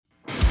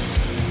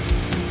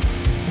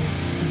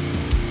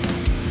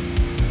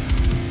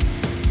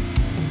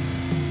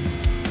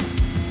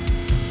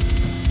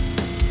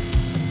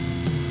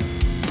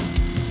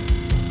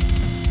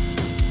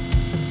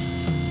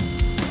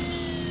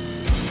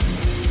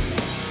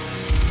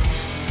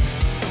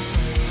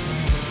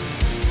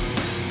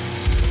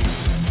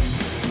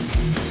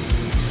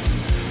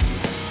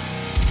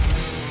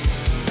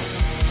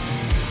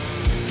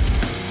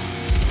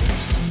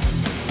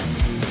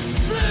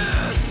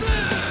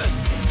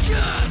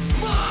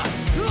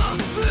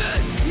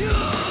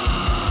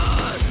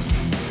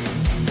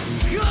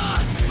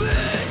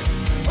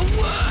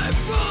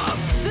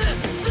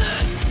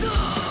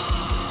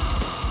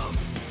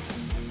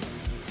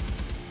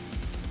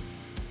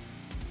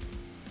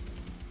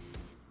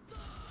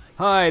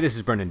Hi, this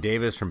is Brendan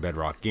Davis from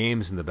Bedrock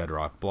Games and the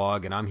Bedrock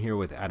blog, and I'm here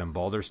with Adam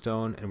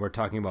Balderstone, and we're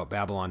talking about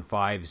Babylon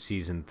 5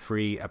 Season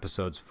 3,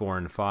 Episodes 4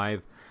 and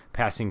 5,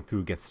 Passing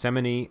Through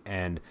Gethsemane,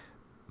 and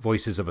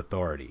Voices of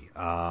Authority.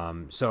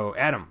 So,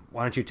 Adam,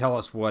 why don't you tell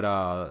us what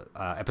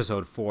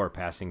Episode 4,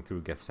 Passing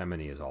Through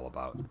Gethsemane, is all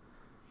about?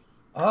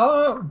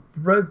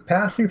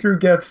 Passing Through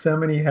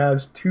Gethsemane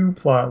has two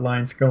plot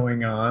lines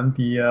going on.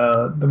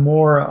 The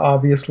more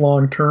obvious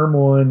long-term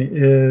one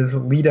is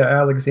Lita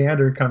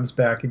Alexander comes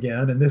back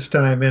again, and this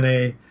time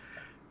in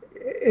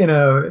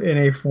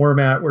a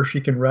format where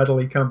she can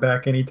readily come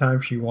back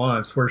anytime she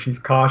wants, where she's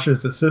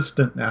Kosh's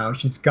assistant now.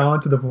 She's gone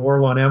to the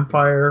Vorlon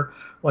Empire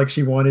like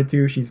she wanted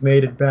to. She's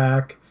made it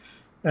back,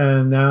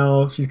 and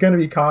now she's going to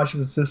be Kosh's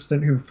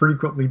assistant who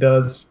frequently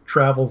does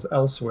travels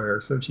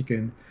elsewhere, so she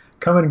can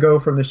come and go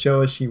from the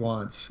show as she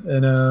wants.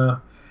 And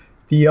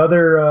the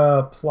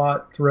other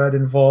plot thread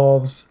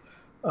involves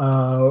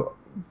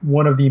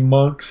one of the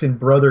monks in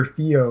Brother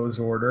Theo's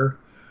order,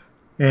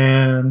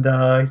 and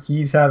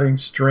he's having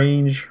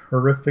strange,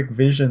 horrific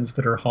visions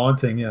that are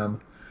haunting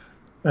him.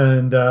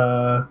 And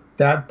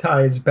that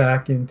ties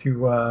back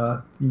into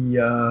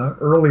the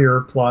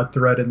earlier plot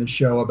thread in the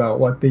show about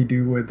what they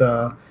do with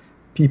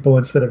people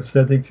instead of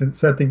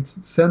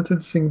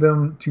sentencing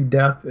them to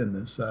death in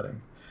this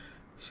setting.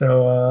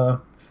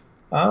 So,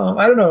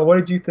 I don't know. What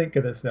did you think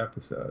of this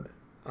episode?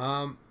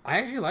 I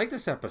actually like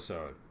this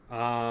episode.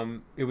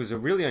 It was a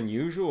really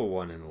unusual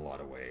one in a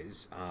lot of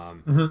ways.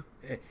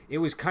 It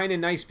was kind of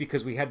nice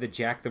because we had the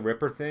Jack the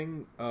Ripper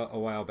thing a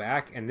while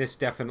back, and this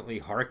definitely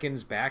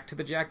harkens back to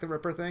the Jack the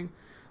Ripper thing.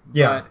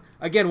 Yeah. But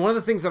again, one of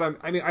the things that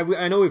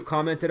I know we've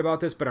commented about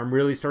this, but I'm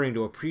really starting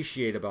to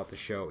appreciate about the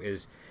show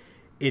is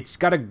it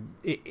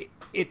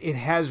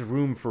has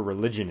room for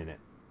religion in it.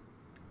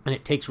 And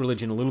it takes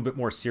religion a little bit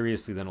more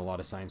seriously than a lot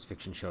of science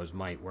fiction shows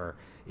might, where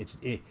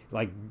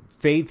like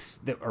faiths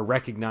that are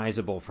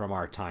recognizable from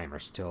our time are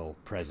still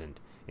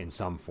present in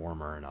some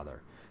form or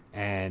another.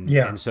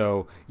 And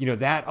so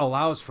that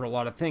allows for a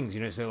lot of things.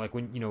 So like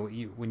when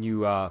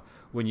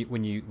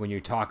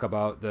you talk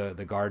about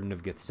the Garden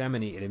of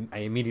Gethsemane, I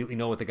immediately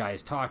know what the guy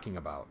is talking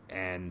about.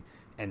 And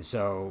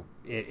so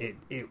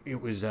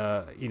it was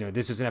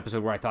this was an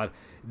episode where I thought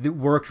it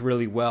worked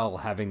really well,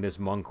 having this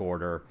monk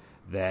order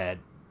that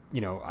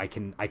I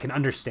can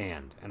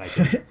understand, and I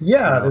can.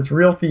 There's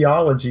real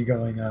theology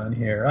going on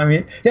here. I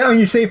mean,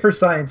 you say for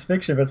science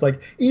fiction, but it's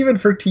like even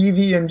for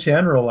TV in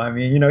general. I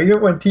mean,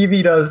 even when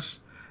TV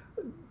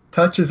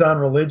touches on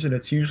religion,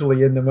 it's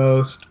usually in the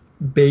most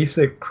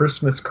basic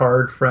Christmas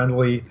card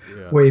friendly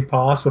way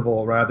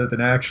possible, rather than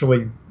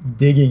actually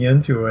digging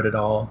into it at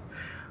all.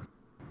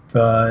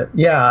 But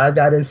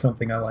that is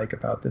something I like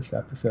about this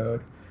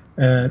episode,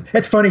 and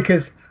it's funny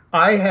because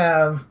I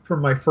have,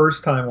 from my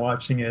first time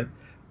watching it,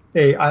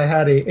 I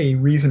had a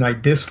reason I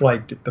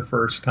disliked it the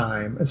first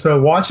time. And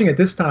so watching it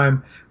this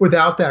time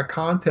without that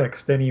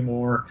context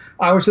anymore,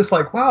 I was just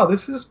like, wow,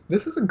 this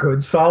is a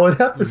good,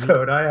 solid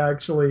episode. I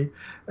actually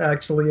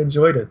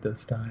enjoyed it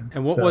this time.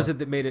 And what was it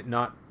that made it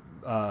not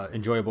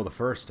enjoyable the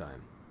first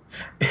time?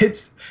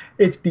 It's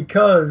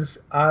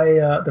because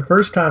the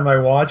first time I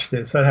watched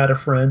this, I had a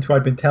friend who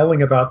I'd been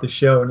telling about the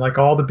show and like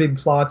all the big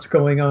plots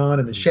going on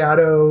and the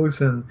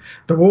shadows and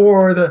the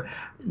war, the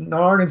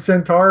Narn and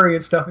Centauri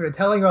and stuff, and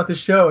telling about the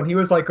show. And he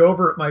was like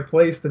over at my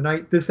place the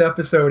night this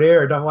episode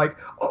aired. I'm like,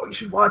 oh, you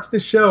should watch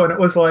this show. And it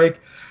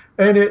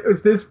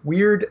was this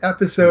weird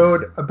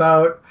episode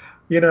about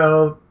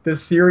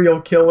this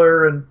serial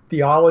killer and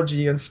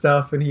theology and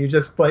stuff, and he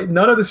just like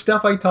none of the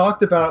stuff I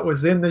talked about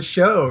was in the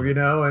show,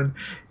 and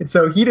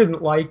so he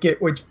didn't like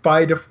it, which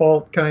by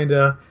default kind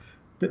of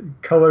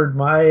colored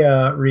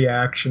my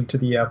reaction to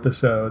the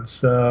episode.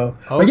 So,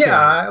 okay.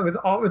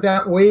 But with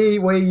that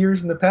way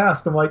years in the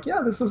past, I'm like,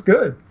 this was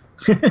good.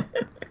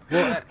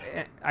 Well,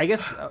 I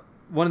guess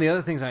one of the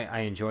other things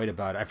I enjoyed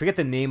about it, I forget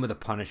the name of the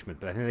punishment,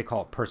 but I think they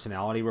call it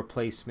personality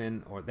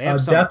replacement, or they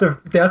have death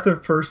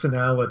of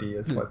personality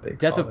is what they call it.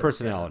 Death of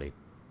personality. Yeah.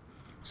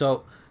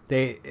 So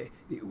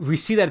we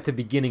see that at the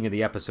beginning of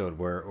the episode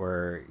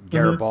where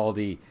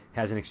Garibaldi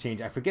has an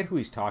exchange. I forget who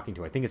he's talking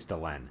to. I think it's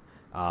Delenn.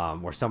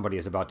 Where somebody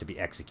is about to be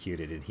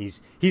executed, and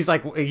he's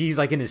like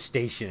in his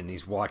station and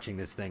he's watching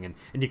this thing, and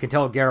you can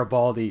tell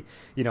Garibaldi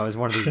is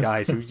one of these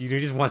guys who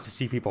just wants to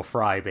see people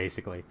fry,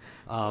 basically.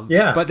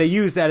 But they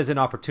use that as an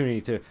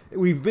opportunity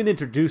we've been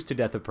introduced to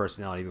Death of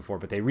Personality before,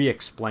 but they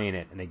re-explain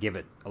it and they give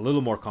it a little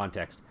more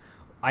context.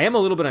 I am a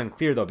little bit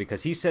unclear though,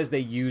 because he says they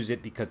use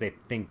it because they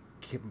think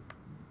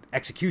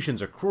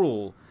executions are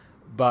cruel,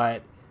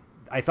 but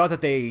I thought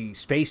that they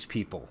space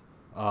people.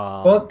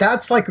 Well,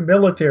 that's like a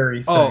military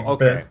thing. Oh,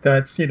 okay.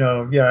 That's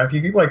if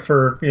you like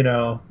for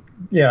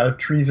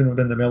treason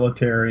within the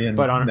military and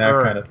but on that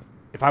Earth, kind of.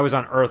 If I was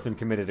on Earth and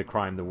committed a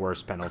crime, the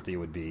worst penalty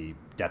would be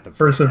death of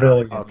for a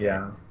civilian. Okay.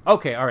 Yeah.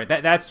 Okay. All right.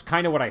 That's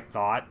kind of what I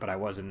thought, but I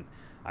wasn't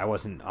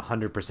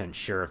 100%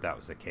 sure if that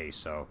was the case.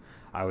 So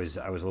I was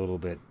a little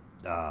bit.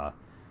 I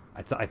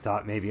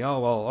thought maybe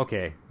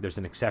okay, there's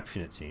an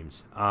exception, it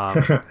seems.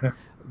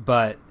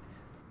 But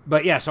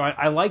but yeah, so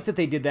I like that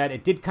they did that.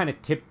 It did kind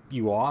of tip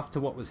you off to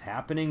what was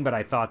happening, but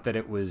I thought that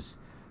it was,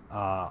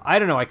 I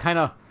don't know,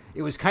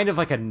 it was kind of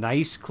like a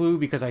nice clue,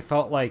 because I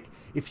felt like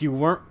if you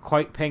weren't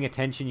quite paying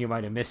attention, you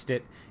might have missed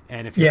it,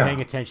 and if you're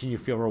paying attention, you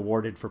feel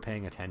rewarded for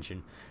paying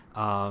attention.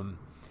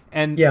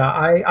 And yeah,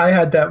 I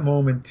had that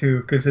moment too,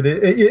 because it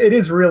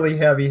is really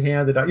heavy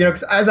handed. You know,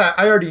 because as I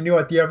already knew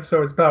what the episode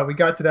was about, we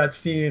got to that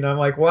scene. I'm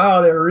like,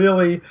 wow, they're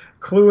really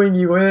cluing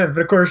you in.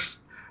 But of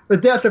course, the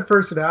Death of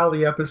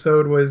Personality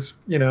episode was,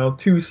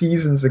 2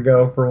 seasons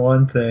ago for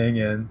one thing,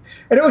 and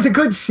it was a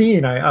good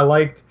scene. I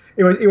liked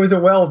it. Was a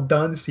well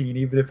done scene,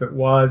 even if it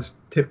was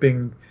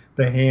tipping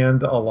the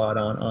hand a lot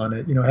on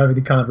it. Having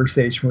the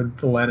conversation with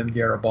Delenn and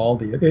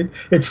Garibaldi,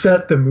 it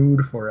set the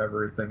mood for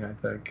everything, I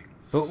think.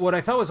 But what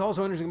I thought was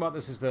also interesting about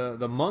this is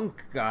the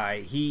monk guy.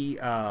 He,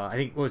 I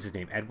think, what was his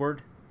name?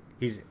 Edward?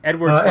 He's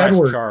Edward /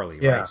 Edward. Charlie,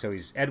 right? Yeah. So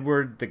he's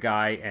Edward, the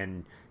guy,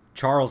 and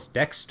Charles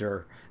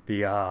Dexter,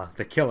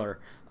 the killer.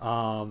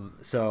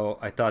 So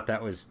I thought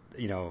that was,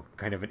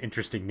 kind of an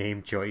interesting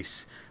name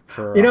choice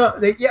for... I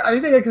think I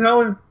don't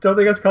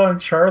think I call him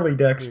Charlie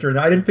Dexter.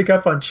 I didn't pick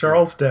up on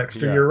Charles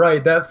Dexter. Yeah. You're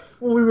right. That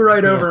flew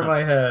right over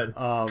my head.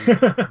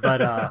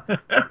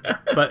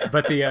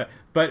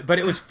 But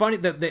it was funny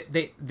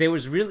that there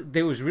was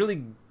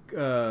really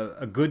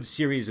a good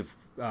series of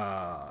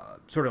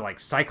sort of like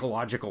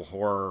psychological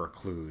horror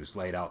clues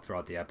laid out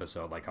throughout the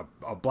episode. Like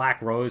a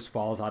black rose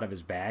falls out of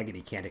his bag and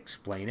he can't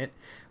explain it.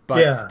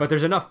 But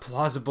there's enough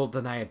plausible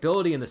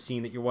deniability in the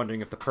scene that you're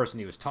wondering if the person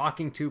he was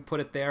talking to put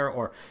it there,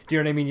 or do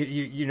you know what I mean?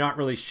 You're not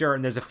really sure.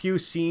 And there's a few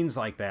scenes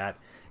like that.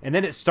 And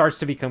then it starts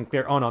to become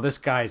clear, oh no, this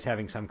guy's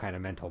having some kind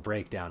of mental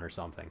breakdown or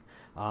something.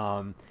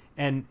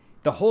 And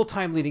the whole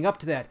time leading up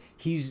to that,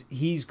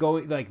 he's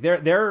going, like,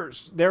 their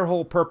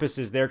whole purpose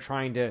is they're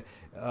trying to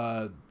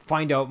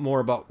find out more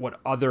about what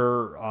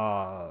other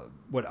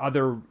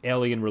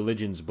alien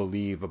religions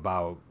believe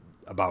about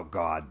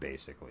God,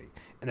 basically,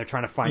 and they're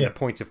trying to find the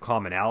points of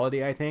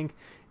commonality, I think.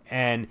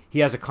 And he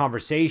has a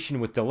conversation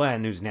with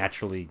Delenn, who's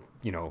naturally,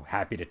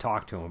 happy to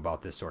talk to him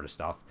about this sort of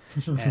stuff,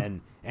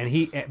 and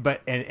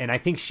I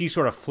think she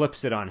sort of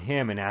flips it on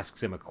him and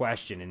asks him a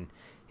question,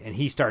 and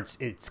he starts.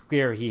 It's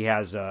clear he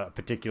has a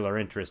particular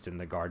interest in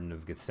the Garden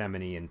of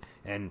Gethsemane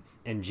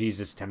and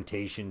Jesus'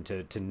 temptation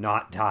to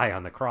not die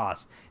on the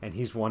cross, and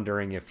he's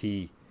wondering if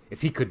he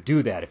could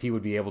do that, if he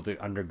would be able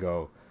to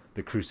undergo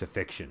the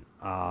crucifixion.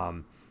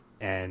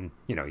 And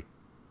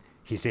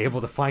he's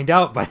able to find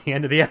out by the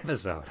end of the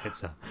episode.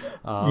 It's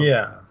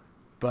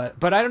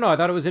But I don't know. I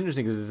thought it was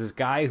interesting because there's this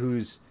guy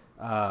who's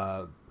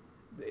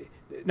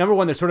number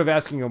one. They're sort of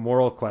asking a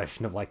moral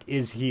question of, like,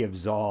 is he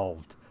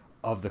absolved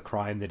of the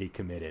crime that he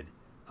committed?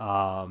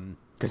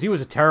 Because he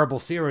was a terrible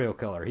serial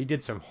killer. He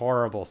did some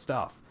horrible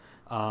stuff.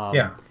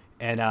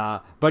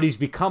 But he's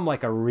become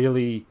like a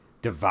really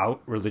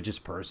devout religious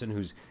person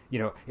who's,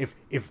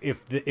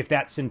 if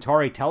that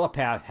Centauri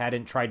telepath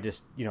hadn't tried to,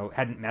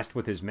 hadn't messed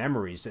with his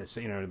memories,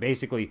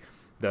 basically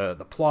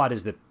the plot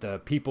is that the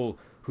people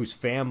whose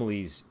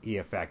families he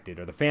affected,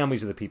 or the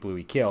families of the people who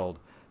he killed,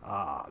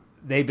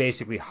 they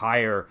basically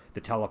hire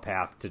the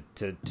telepath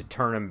to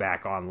turn him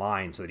back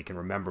online so that he can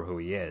remember who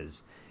he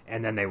is,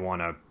 and then they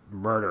want to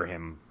murder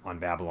him on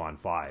Babylon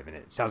 5, and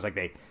it sounds like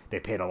they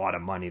paid a lot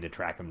of money to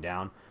track him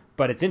down.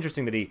 But it's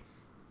interesting that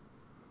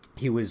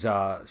he was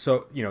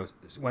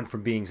went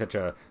from being such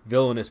a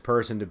villainous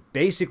person to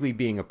basically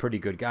being a pretty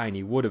good guy, and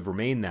he would have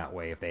remained that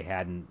way if they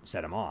hadn't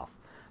set him off.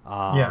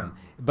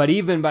 But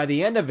even by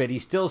the end of it, he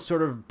still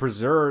sort of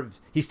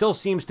he still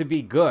seems to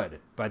be good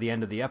by the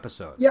end of the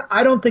episode. Yeah,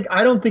 I don't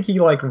think he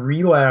like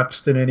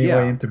relapsed in any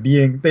way into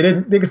being. They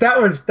didn't, because that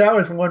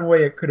was one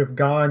way it could have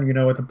gone.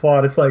 With the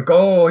plot, it's like,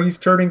 oh, he's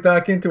turning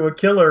back into a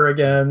killer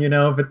again.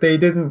 But they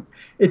didn't.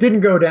 It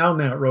didn't go down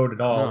that road at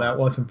all. No. That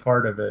wasn't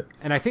part of it.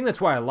 And I think that's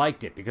why I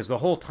liked it, because the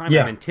whole time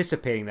I'm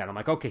anticipating that. I'm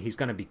like, okay,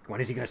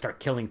 when is he going to start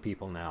killing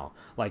people now?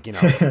 Like,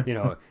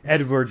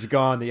 Edward's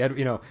gone.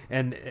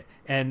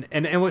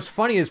 And what's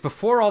funny is,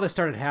 before all this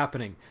started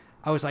happening,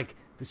 I was like,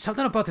 there's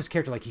something about this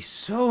character. Like, he's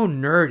so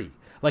nerdy.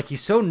 Like,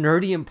 he's so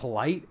nerdy and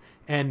polite.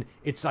 And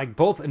it's like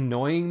both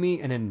annoying me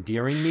and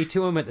endearing me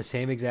to him at the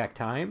same exact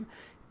time.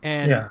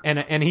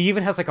 And he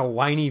even has like a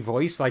whiny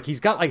voice. Like,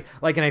 he's got like,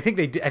 and I think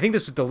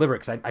this was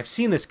deliberate, because I've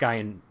seen this guy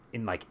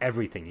in like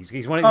everything.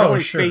 He's one of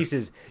his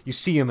faces. You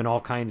see him in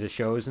all kinds of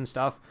shows and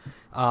stuff.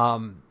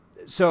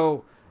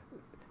 So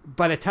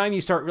by the time you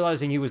start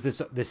realizing he was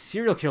this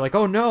serial killer, like,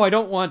 oh no, I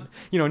don't want,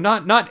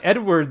 not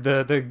Edward,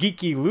 the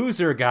geeky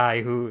loser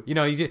guy who,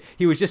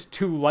 he was just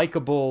too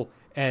likable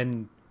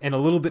and a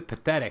little bit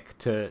pathetic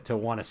to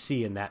want to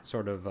see in that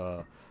sort of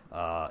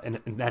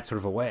in that sort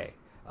of a way.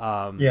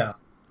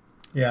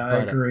 Yeah, I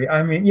agree.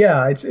 I mean,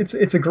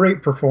 it's a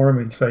great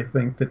performance, I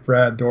think, that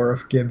Brad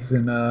Dourif gives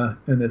in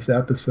this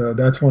episode.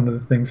 That's one of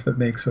the things that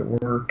makes it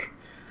work.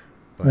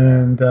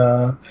 And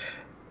I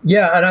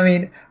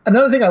mean,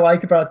 another thing I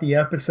like about the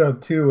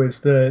episode too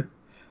is that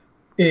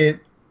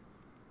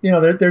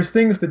there's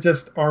things that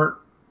just aren't,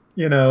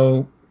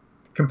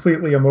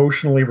 completely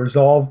emotionally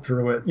resolved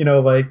through it.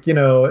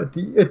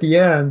 At the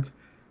end,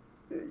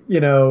 you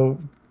know,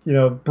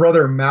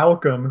 brother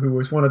Malcolm, who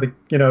was one of the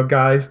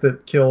guys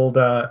that killed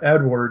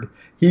Edward,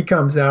 he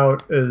comes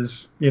out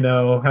as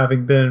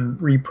having been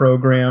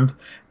reprogrammed,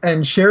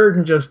 and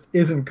Sheridan just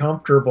isn't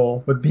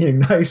comfortable with being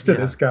nice to Yeah.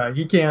 this guy.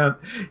 He can't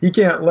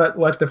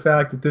let the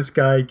fact that this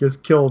guy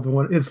just killed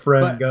his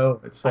friend But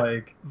go. It's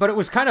like, but it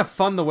was kind of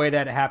fun the way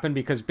that it happened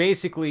because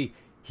basically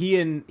he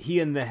and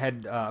the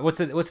head what's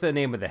the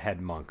name of the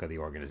head monk of the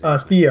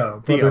organization?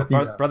 Theo, brother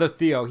Theo, Theo. brother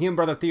Theo. He and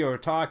brother Theo are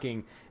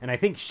talking, and I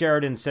think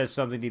Sheridan says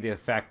something to the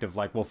effect of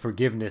like, "Well,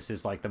 forgiveness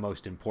is like the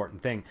most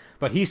important thing,"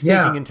 but he's thinking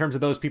Yeah, in terms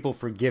of those people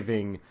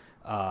forgiving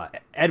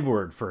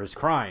Edward for his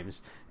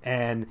crimes,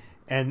 and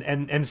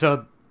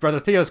so brother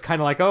Theo's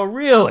kind of like, "Oh,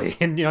 really?"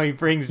 And he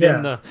brings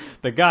in yeah.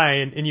 the guy,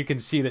 and you can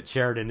see that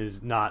Sheridan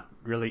is not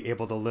really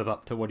able to live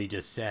up to what he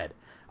just said.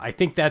 I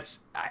think I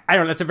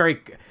don't know. That's a very,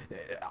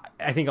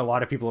 I think a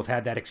lot of people have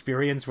had that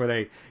experience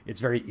where it's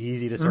very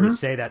easy to sort of Hmm.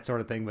 say that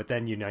sort of thing, but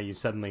then, you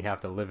suddenly have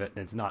to live it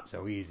and it's not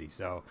so easy.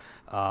 So,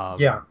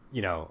 Yeah.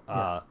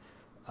 Yeah.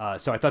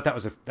 so I thought that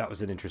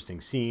was an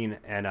interesting scene.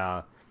 And,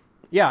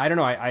 yeah, I don't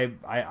know.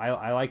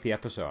 I like the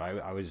episode.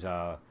 I was,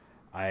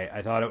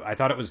 I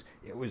thought it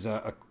was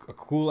a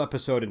cool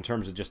episode in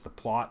terms of just the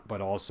plot, but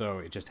also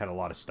it just had a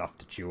lot of stuff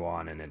to chew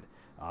on, and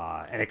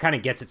it kind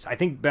of gets its. I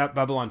think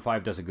Babylon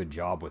 5 does a good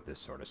job with this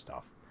sort of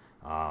stuff.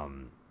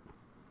 Um,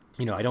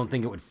 I don't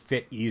think it would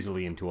fit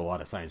easily into a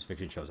lot of science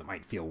fiction shows. It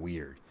might feel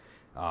weird,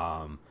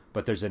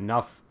 but there's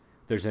enough.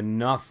 There's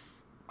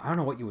enough. I don't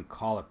know what you would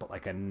call it, but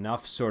like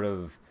enough sort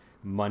of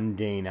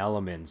mundane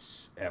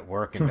elements at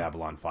work in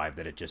Babylon 5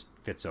 that it just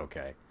fits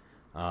okay.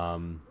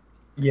 Um,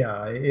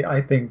 Yeah,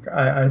 I think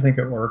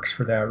it works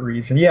for that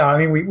reason. Yeah, I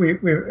mean, we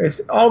it's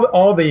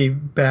all the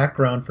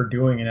background for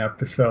doing an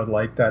episode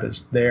like that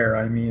is there.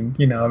 I mean,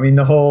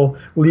 the whole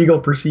legal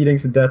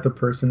proceedings and death of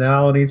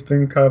personality's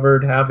been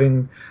covered.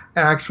 Having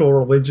actual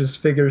religious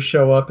figures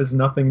show up is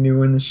nothing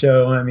new in the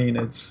show. I mean,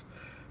 it's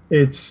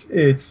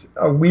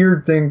a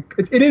weird thing.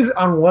 It is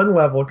on one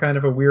level kind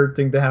of a weird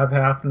thing to have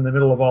happen in the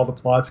middle of all the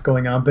plots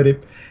going on, but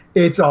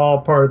it's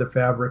all part of the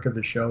fabric of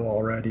the show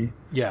already.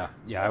 yeah,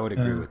 I would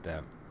agree Uh, with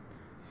that.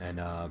 And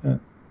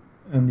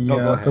and oh, go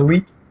the ahead.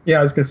 lead, yeah,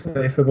 I was gonna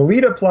say, so the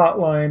Lita plot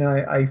line,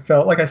 I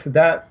felt like I said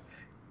that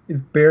is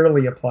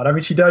barely a plot. I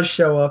mean, she does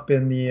show up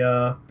in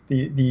the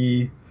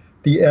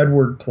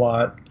Edward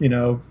plot,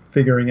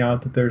 figuring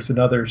out that there's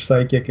another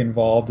psychic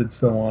involved and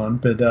so on,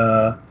 but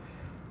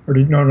or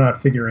no,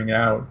 not figuring it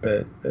out,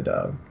 but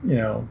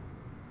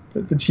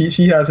but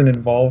she has an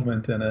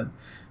involvement in it,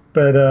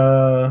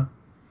 but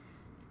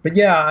but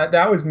yeah,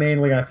 that was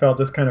mainly, I felt,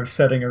 just kind of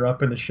setting her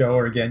up in the show,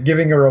 or again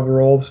giving her a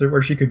role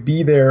where she could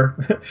be there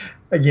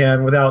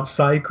again without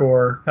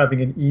Psychor having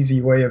an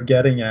easy way of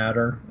getting at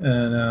her.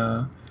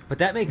 And But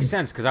that makes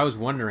sense because I was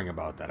wondering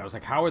about that. I was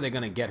like, how are they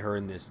going to get her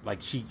in this? Like,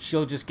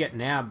 she'll just get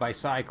nabbed by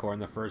Psychor in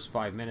the first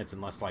 5 minutes,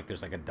 unless like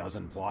there's like a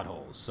dozen plot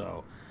holes.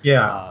 So,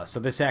 yeah,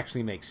 so this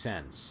actually makes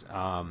sense.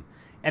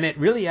 And it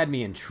really had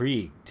me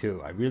intrigued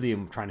too. I really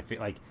am trying to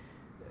feel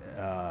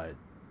uh,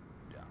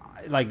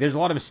 like there's a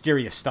lot of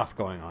mysterious stuff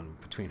going on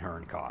between her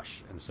and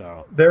Kosh, and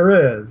so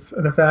there is.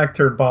 And the fact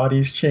her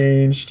body's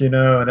changed, and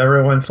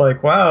everyone's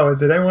like, wow,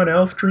 is it anyone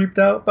else creeped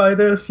out by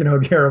this?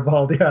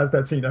 Garibaldi has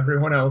that scene.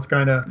 Everyone else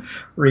kind of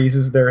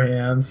raises their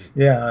hands.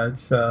 Yeah,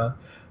 it's of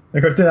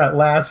course, in that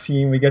last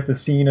scene, we get the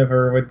scene of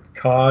her with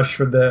Kosh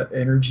with the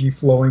energy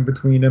flowing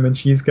between them, and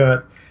she's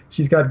got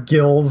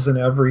gills and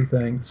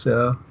everything.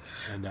 So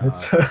and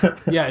it's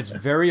yeah, it's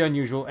very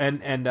unusual.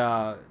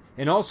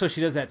 And also she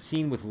does that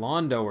scene with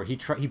Londo where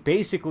he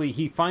basically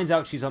he finds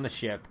out she's on the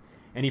ship,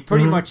 and he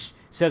pretty Mhm. much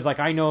says like,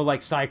 I know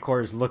like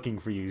Psychor is looking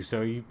for you,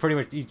 so he's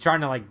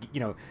trying to like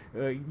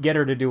get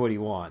her to do what he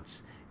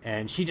wants,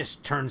 and she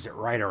just turns it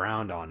right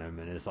around on him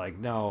and is like,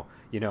 no,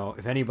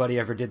 if anybody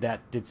ever did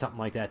something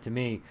like that to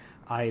me,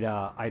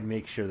 I'd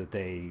make sure that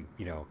they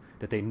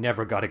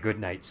never got a good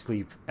night's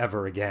sleep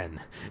ever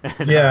again.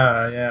 and,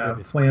 yeah,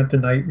 it's- plant the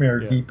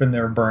nightmare yeah. deep in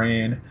their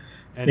brain.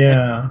 and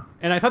Yeah.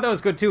 And I thought that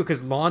was good too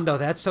because Londo,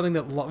 that's something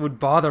that would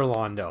bother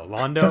Londo.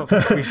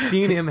 Londo, we've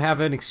seen him have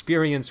an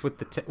experience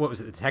with what was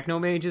it, the Techno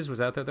Mages? Was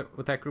that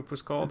what that group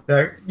was called?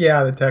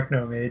 The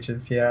techno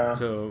mages. Yeah,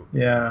 So,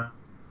 yeah.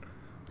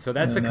 so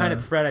that's the And kind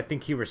of threat I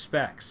think he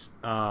respects.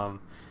 And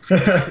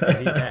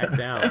he backed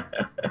down.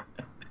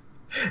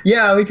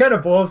 Yeah, he kind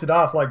of blows it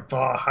off like,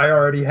 "Bah, I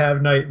already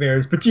have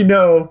nightmares." But even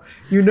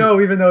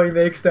though he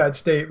makes that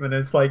statement,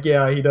 it's like,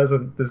 yeah, he does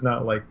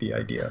not like the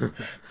idea.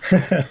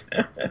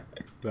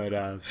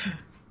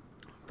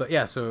 But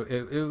yeah, so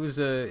it was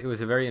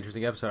a very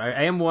interesting episode.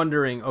 I am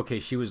wondering. Okay,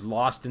 she was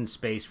lost in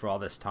space for all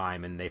this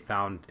time,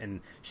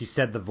 and she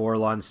said the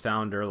Vorlons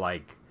found her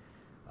like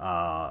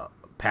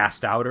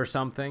passed out or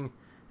something,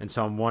 and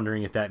so I'm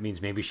wondering if that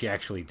means maybe she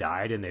actually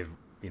died, and they've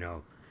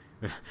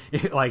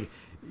like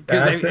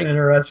That's an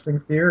interesting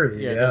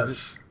theory. yeah,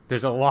 Yes.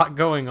 there's a lot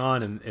going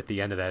on at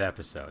the end of that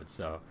episode.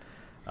 So,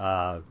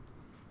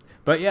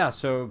 but yeah,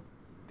 so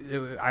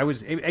I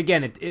was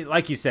again, it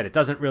like you said, it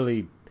doesn't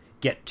really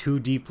get too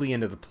deeply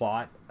into the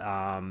plot,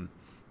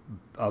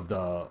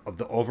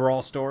 the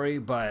overall story,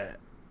 but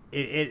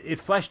it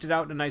fleshed it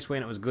out in a nice way,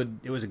 and it was good.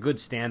 It was a good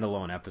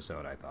standalone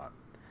episode, I thought.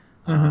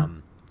 Mm-hmm.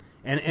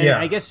 And Yeah.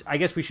 I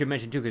guess we should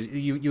mention too, because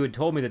you had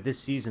told me that this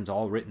season's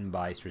all written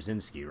by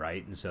Straczynski,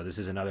 right? And so this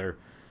is another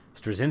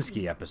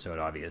Straczynski episode,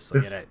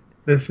 obviously.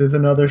 This is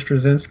another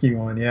Straczynski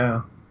one,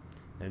 yeah.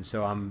 And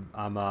so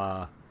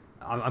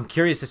I'm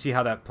curious to see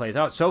how that plays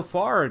out. So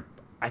far,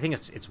 I think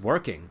it's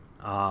working.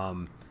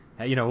 We'll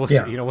see,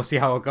 we'll see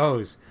how it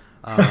goes.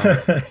 And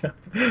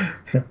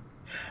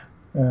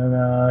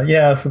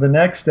so the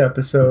next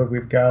episode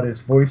we've got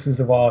is Voices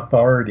of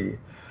Authority,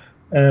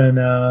 and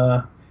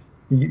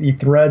the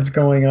threads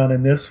going on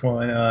in this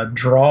one.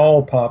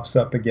 Drawl pops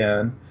up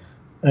again,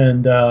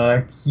 and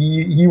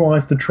he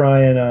wants to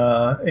try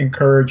and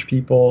encourage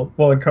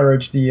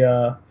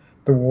the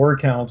War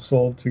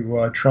Council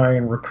to try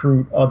and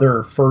recruit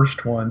other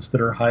First Ones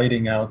that are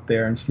hiding out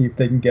there and see if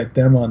they can get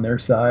them on their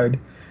side.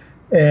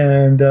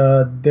 And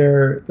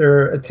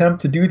their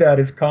attempt to do that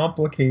is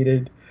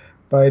complicated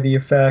by the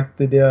fact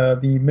that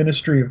the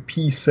Ministry of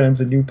Peace sends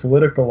a new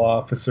political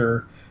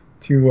officer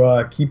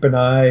to keep an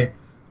eye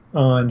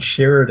on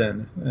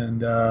Sheridan,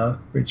 and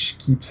which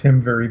keeps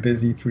him very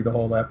busy through the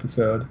whole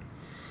episode.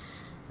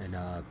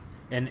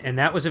 And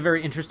that was a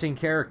very interesting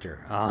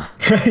character.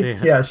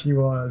 Yeah, she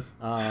was.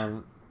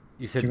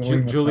 You said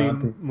Julie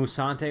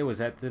Musante. Was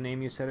that the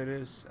name you said it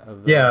is?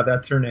 Yeah,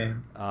 that's her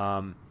name.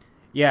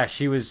 Yeah,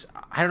 she was.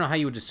 I don't know how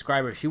you would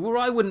describe her. She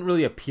wouldn't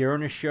really appear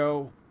in a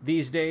show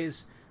these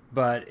days,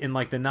 but in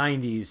like the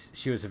 '90s,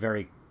 she was a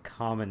very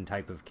common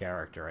type of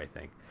character, I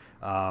think.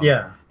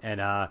 Yeah.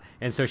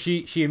 And so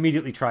she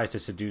immediately tries to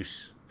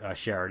seduce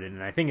Sheridan,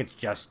 and I think it's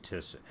just to.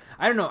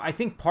 I don't know. I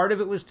think part of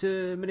it was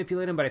to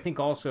manipulate him, but I think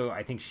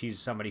she's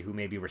somebody who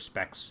maybe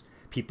respects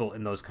people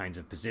in those kinds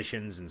of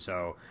positions, and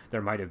so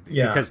there might have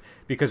been,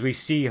 because we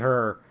see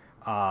her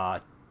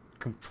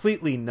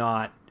completely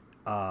not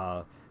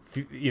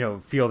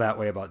feel that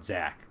way about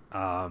Zach.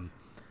 I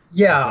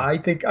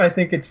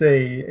think it's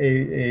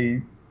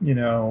a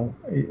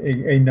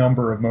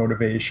number of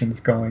motivations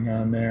going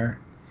on there.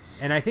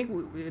 And I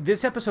think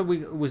this episode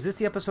was this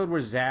the episode where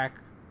Zach.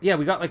 Yeah,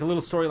 we got like a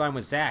little storyline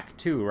with Zach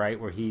too, right?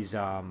 Where he's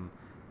where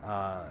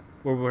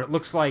it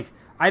looks like,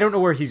 I don't know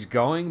where he's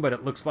going, but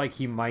it looks like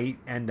he might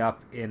end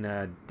up in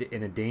a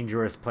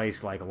dangerous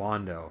place like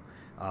Londo.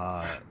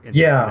 I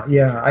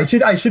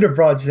should have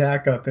brought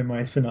Zach up in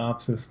my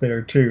synopsis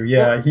there too.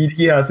 Yeah, well,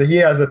 he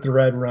has a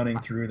thread running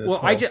through this.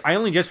 Well, I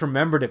only just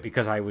remembered it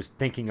because I was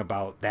thinking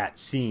about that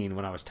scene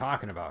when I was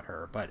talking about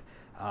her, but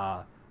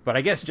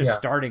I guess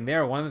starting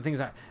there, one of the things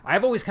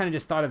I've always kind of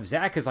just thought of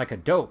Zach as like a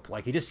dope.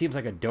 Like he just seems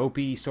like a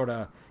dopey sort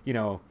of,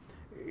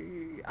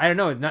 I don't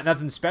know,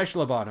 nothing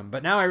special about him.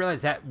 But now I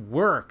realize that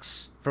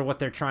works for what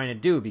they're trying to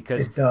do,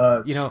 because it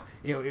does.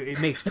 It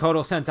makes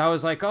total sense. I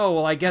was like, oh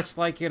well, I guess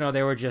like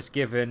they were just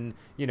giving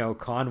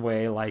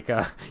Conway like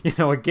a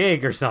a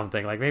gig or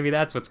something. Like maybe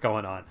that's what's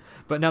going on.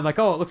 But now I'm like,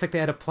 oh, it looks like they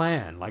had a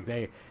plan. Like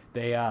they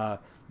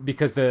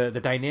because the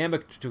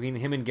dynamic between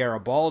him and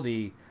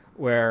Garibaldi,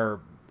 where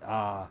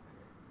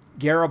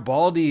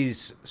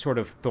Garibaldi's sort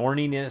of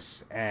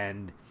thorniness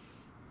and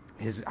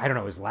his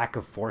lack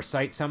of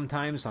foresight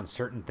sometimes on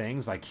certain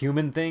things, like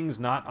human things,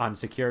 not on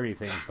security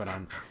things, but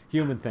on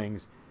human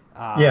things,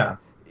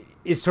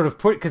 is sort of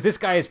put, because this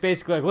guy is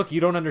basically like, look, you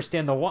don't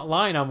understand the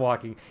line I'm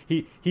walking.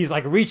 He's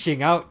like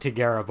reaching out to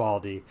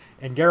Garibaldi,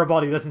 and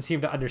Garibaldi doesn't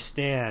seem to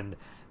understand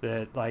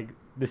that like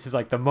this is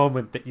like the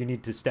moment that you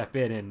need to step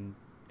in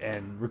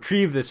and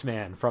retrieve this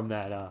man from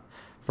that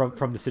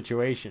from the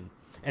situation.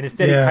 And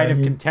instead, he kind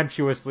of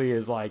contemptuously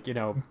is like,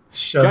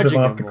 shoves him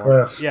off the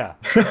cliff. Yeah.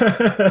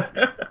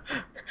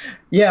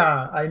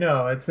 Yeah, I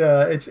know. It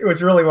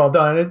was really well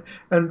done.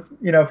 And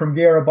from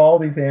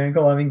Garibaldi's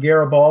angle, I mean,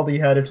 Garibaldi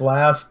had his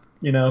last,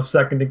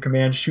 second in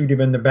command shoot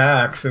him in the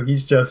back. So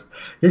he's just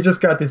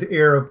got this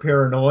air of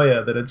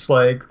paranoia that it's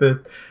like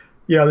the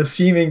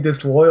seeming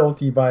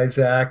disloyalty by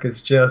Zach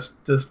is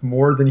just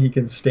more than he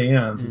can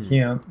stand.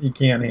 He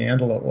can't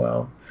handle it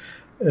well.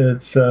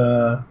 It's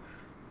that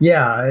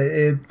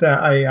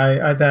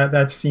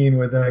scene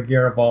with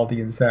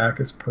Garibaldi and Zach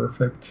is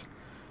perfect.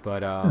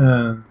 But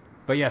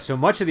yeah, so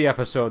much of the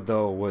episode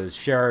though was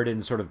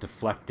Sheridan sort of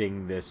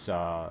deflecting this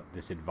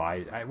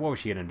advisor. What was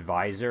she, an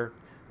advisor?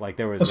 Like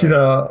there was. She's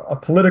a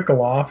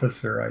political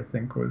officer, I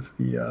think was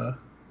the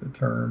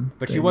term.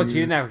 But she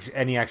didn't have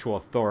any actual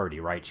authority,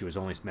 right? She was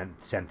only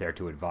sent there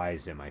to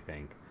advise him, I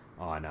think,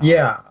 on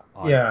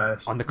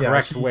the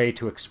correct way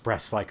to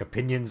express like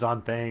opinions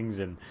on things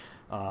and.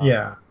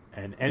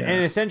 And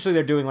essentially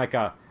they're doing like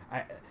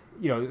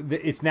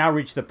it's now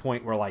reached the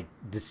point where like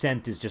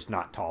dissent is just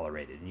not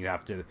tolerated, and you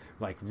have to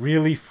like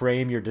really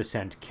frame your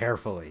dissent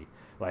carefully.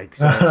 Like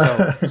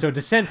so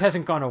dissent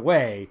hasn't gone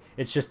away.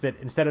 It's just that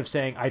instead of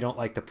saying I don't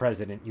like the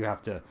president, you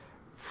have to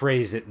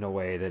phrase it in a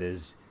way that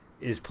is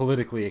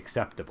politically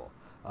acceptable.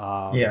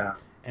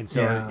 And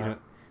so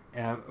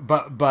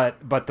but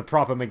the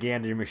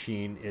propaganda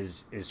machine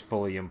is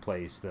fully in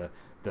place.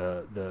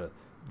 The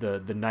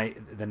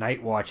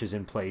night watch is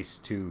in place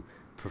to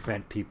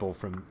prevent people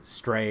from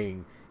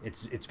straying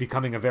it's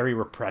becoming a very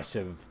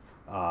repressive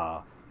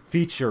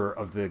feature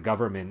of the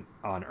government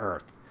on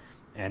Earth,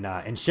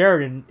 and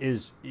Sheridan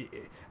is,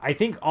 I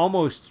think,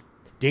 almost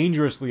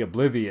dangerously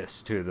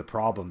oblivious to the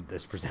problem that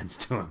this presents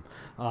to him.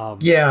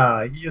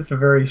 Yeah, he is a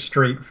very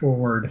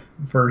straightforward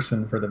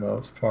person for the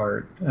most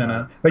part.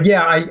 But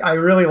yeah, I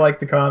really like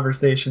the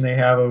conversation they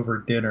have over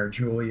dinner,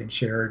 Julie and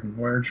Sheridan,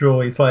 where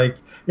Julie's like,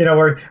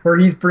 where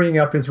he's bringing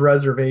up his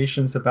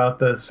reservations about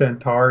the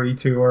Centauri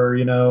tour,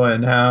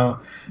 and how,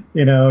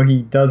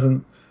 he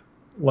doesn't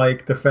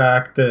like the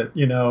fact that,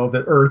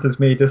 that Earth has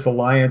made this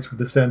alliance with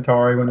the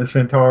Centauri when the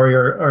Centauri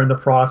are in the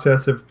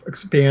process of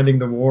expanding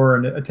the war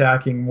and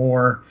attacking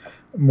more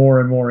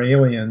and more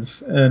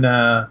aliens. And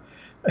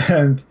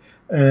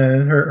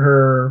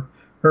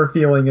her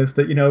feeling is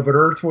that, but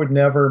Earth would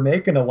never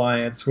make an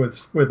alliance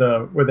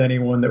with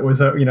anyone that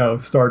was,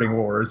 starting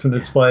wars. And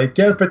it's like,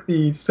 yeah, but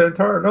the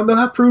Centauri, no,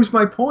 that proves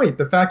my point.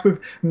 The fact we've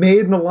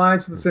made an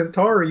alliance with the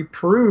Centauri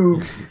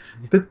proves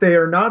that they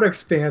are not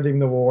expanding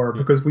the war,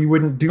 because we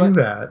wouldn't do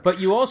that.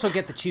 But you also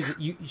get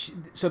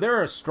so there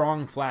are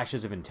strong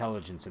flashes of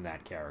intelligence in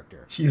that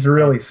character. She's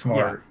really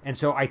smart. Yeah. And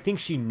so I think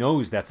she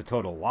knows that's a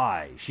total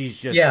lie. She's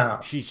just I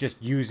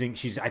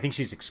think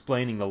she's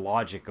explaining the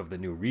logic of the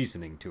new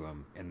reasoning to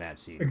him in that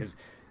scene.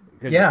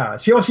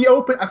 She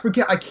opened.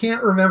 I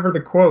can't remember the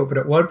quote, but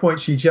at one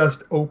point she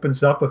just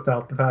opens up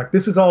about the fact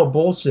this is all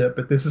bullshit,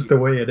 but this is the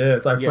way it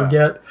is. I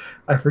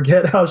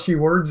forget how she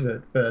words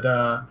it, but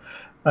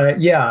I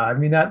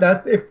mean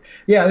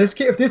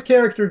if this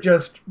character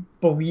just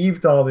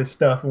believed all this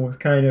stuff and was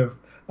kind of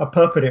a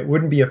puppet, it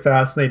wouldn't be a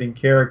fascinating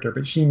character.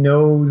 But she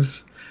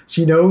knows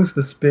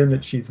the spin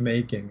that she's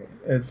making,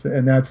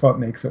 and that's what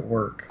makes it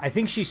work. I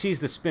think she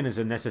sees the spin as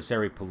a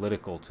necessary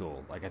political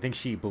tool. Like, I think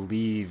she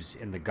believes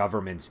in the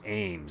government's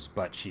aims,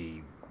 but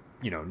she,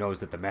 knows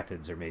that the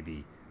methods are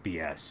maybe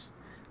BS.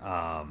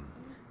 But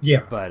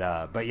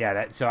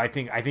yeah, so I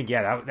think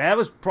that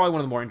was probably one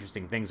of the more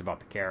interesting things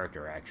about the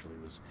character, actually,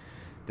 was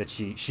that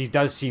she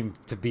does seem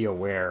to be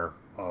aware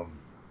of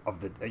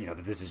the,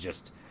 that this is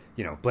just,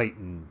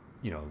 blatant,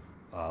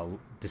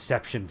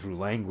 deception through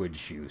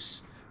language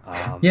use.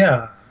 Well,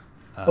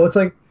 it's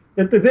like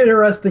there's an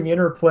interesting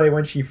interplay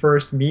when she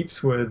first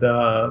meets with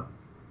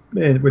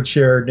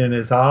Sheridan in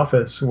his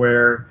office,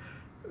 where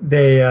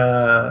they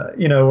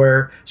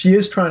where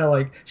she's trying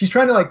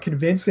to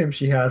convince him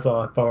she has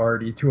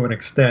authority to an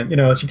extent.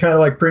 She kind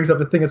of brings up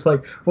the thing. It's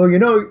like, well,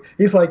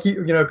 he's like,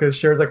 because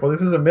Sheridan's like, well,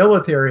 this is a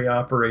military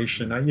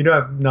operation. You don't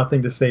have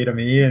nothing to say to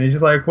me. And he's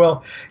just like,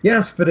 well,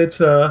 yes, but it's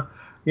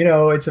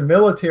it's a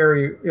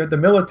military. The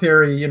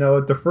military,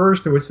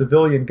 defers to a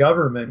civilian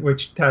government,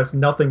 which has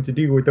nothing to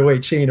do with the way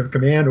chain of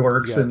command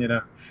works. Yeah.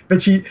 And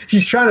but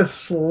she's trying to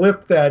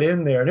slip that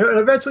in there, and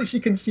eventually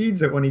she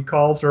concedes it when he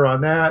calls her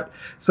on that.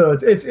 So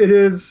it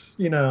is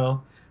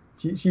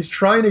she's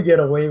trying to get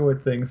away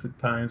with things at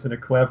times in a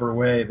clever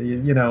way.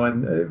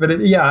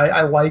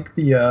 I like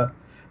the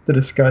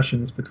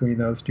discussions between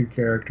those two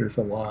characters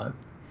a lot.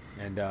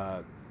 And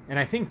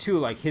I think too,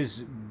 like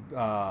his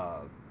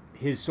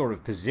sort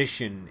of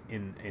position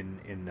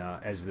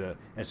as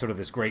sort of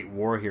this great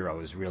war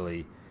hero is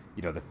really,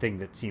 the thing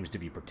that seems to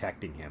be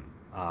protecting him.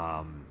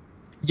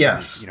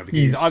 Yes, because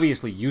he's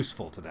obviously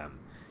useful to them.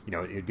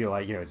 It'd be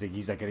like,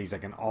 he's like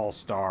an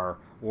all-star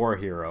war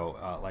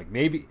hero. Like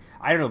maybe,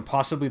 I don't know,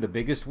 possibly the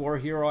biggest war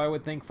hero, I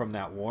would think, from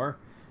that war.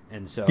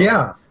 And so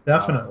yeah,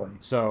 definitely.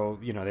 So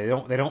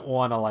they don't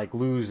want to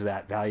lose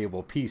that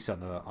valuable piece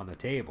on the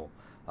table.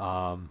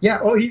 Well,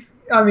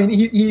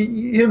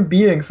 him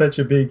being such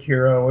a big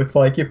hero, it's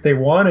like if they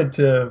wanted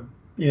to,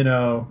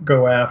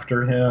 go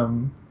after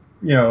him,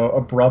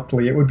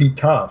 abruptly, it would be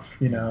tough.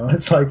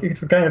 It's like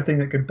it's the kind of thing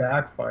that could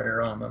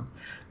backfire on them.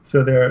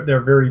 So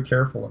they're very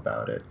careful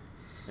about it.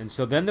 And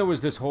so then there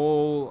was this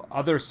whole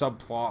other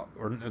subplot,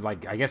 or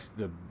I guess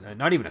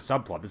not even a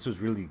subplot. This was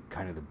really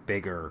kind of the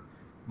bigger,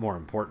 more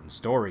important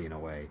story in a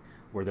way,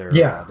 where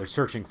they're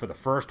searching for the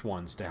first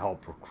ones to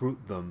help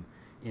recruit them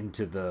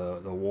into the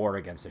war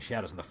against the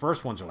Shadows. And the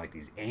first ones are like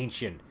these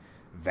ancient,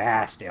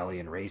 vast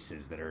alien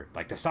races that are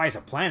like the size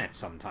of planets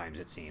sometimes,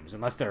 it seems,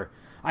 unless they're,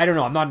 I don't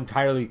know, I'm not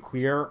entirely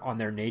clear on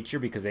their nature,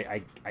 because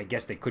I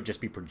guess they could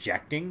just be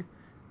projecting,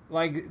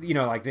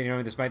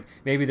 this might,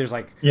 maybe there's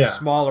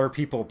smaller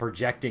people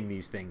projecting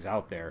these things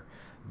out there,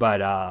 but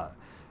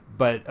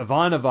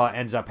Ivanova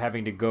ends up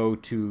having to go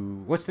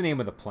to, what's the name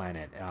of the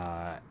planet?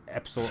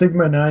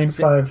 Sigma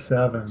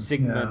 957.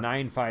 Sigma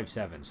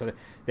 957. So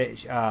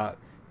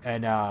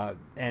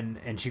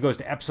and she goes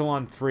to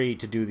Epsilon 3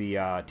 to do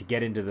to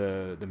get into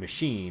the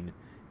machine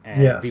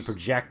and be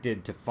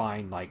projected to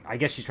find, I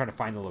guess she's trying to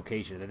find the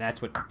location, and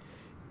that's what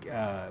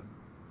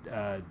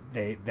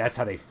that's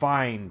how they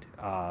find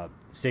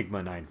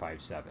Sigma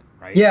 957,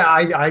 right? Yeah,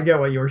 I get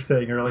what you were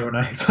saying earlier when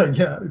I was like,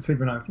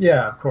 Sigma 9.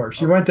 Yeah, of course.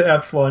 She went to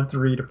Epsilon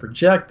 3 to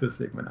project the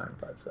Sigma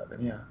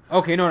 957. Yeah.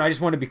 Okay, no, I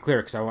just wanted to be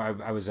clear, because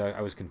I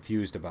was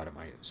confused about it,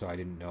 so I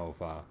didn't know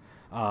if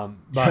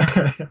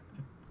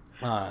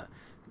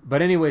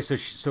but anyway, so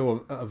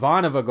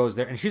Ivanova goes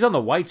there, and she's on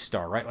the White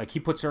Star, right? Like, he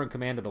puts her in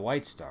command of the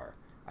White Star,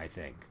 I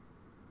think.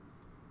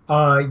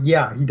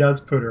 Yeah, he does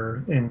put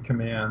her in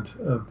command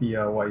of the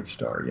White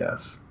Star.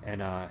 Yes.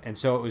 And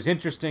so it was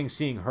interesting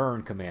seeing her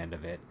in command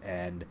of it,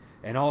 and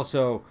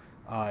also,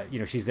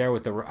 she's there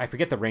with I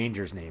forget the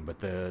ranger's name, but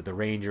the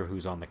ranger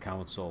who's on the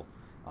council,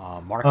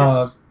 Uh,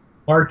 Marcus.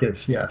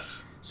 Marcus.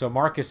 Yes. So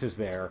Marcus is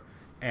there,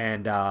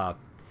 and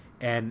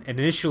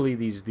initially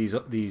these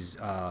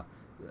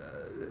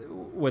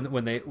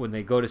when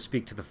they go to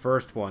speak to the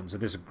first ones, or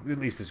this at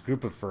least this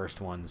group of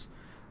first ones,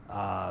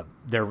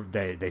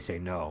 they say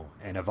no,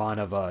 and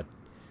Ivanova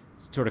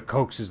sort of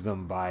coaxes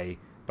them by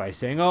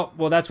saying, "Oh,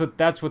 well, that's what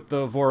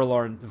the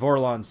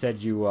Vorlon said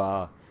you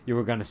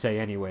were going to say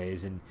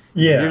anyways, and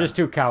you're Yeah. just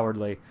too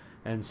cowardly."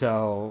 And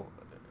so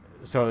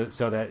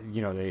that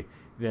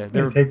They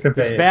they're take the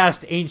this bait.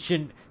 vast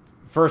ancient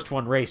first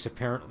one race.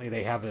 Apparently,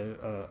 they have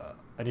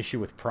an issue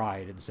with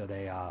pride, and so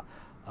they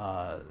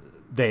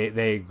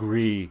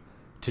agree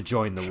to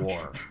join the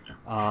war.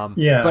 But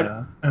Yeah.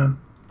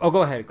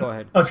 go ahead, go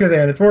ahead. I was going to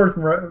say, and it's worth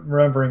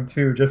remembering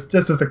too, just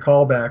as a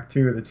callback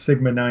too, that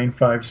Sigma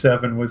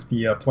 957 was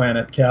the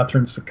planet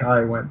Catherine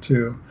Sakai went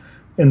to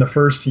in the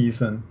first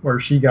season, where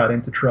she got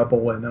into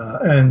trouble,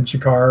 and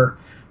Jakar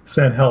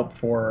sent help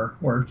for her,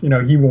 or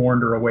he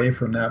warned her away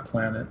from that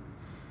planet.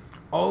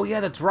 Oh yeah,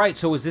 that's right.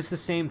 So was this the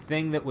same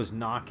thing that was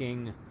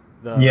knocking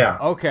the? Yeah.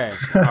 Okay,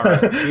 all right.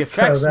 The So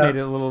effects that made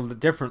it a little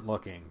different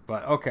looking,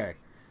 but okay.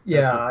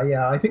 That's a,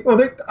 Yeah, I think. Well,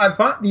 I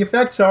find the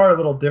effects are a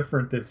little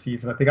different this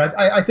season. I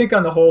think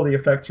on the whole the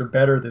effects are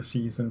better this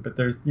season, but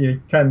there's you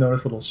kind of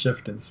notice a little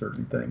shift in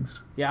certain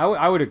things. yeah,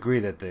 I would agree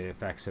that the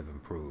effects have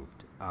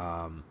improved.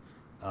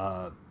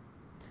 Uh,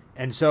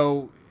 and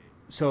oh,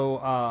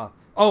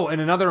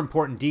 and another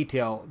important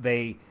detail,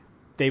 they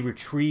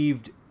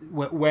retrieved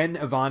when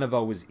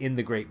Ivanova was in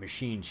the Great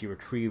Machine, she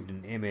retrieved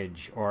an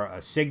image or a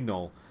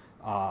signal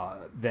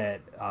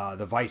that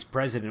the vice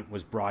president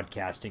was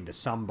broadcasting to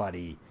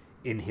somebody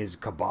in his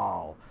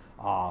cabal,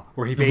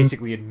 where he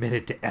basically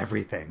admitted to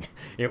everything.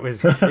 It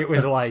was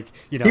like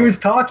He was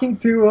talking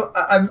to.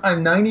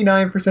 I'm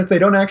 99%. They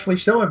don't actually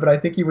show it, but I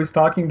think he was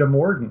talking to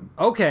Morden.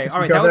 Okay, If all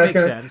you right, go that would back make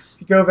and, sense.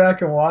 If you go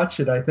back and watch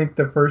it, I think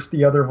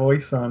the other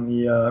voice on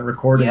the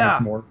recording is Yeah,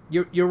 Morden.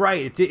 you're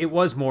right. It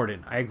was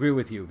Morden. I agree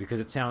with you because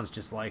it sounds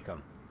just like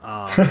him.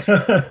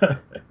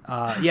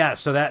 Yeah.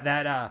 So that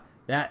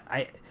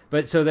I.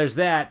 But so there's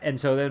that, and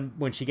so then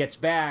when she gets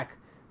back,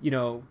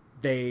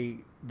 they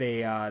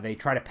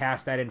try to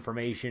pass that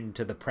information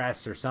to the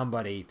press or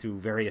somebody through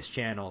various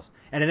channels,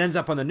 and it ends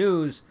up on the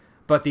news.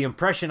 But the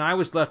impression I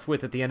was left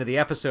with at the end of the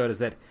episode is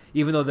that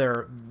even though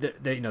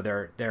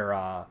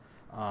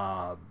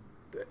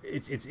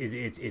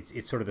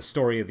it's sort of the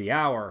story of the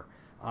hour,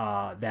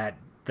 that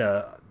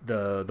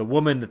the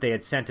woman that they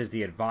had sent as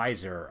the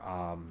advisor,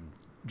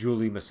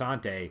 Julie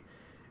Masante,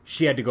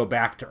 she had to go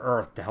back to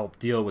Earth to help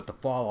deal with the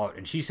fallout,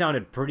 and she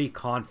sounded pretty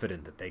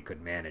confident that they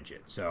could manage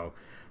it. So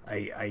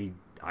I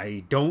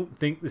don't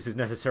think this is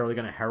necessarily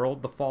going to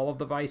herald the fall of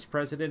the vice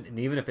president, and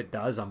even if it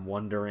does, I'm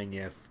wondering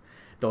if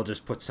they'll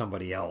just put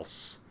somebody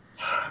else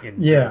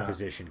into that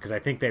position, because I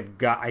think they've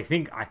got.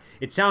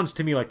 It sounds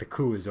to me like the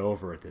coup is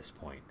over at this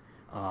point,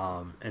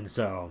 and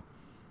so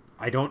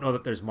I don't know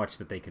that there's much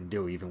that they can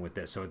do even with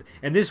this. So,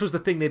 and this was the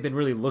thing they've been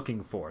really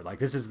looking for. Like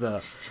this is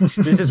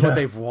what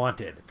they've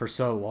wanted for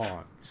so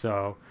long.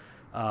 So,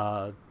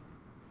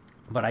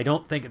 but I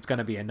don't think it's going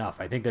to be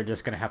enough. I think they're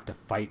just going to have to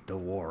fight the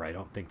war. I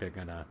don't think they're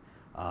going to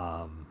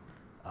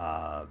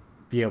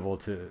be able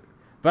to.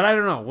 But I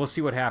don't know. We'll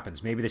see what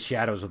happens. Maybe the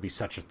shadows will be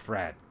such a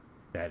threat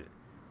that,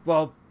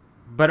 well,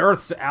 but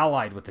Earth's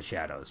allied with the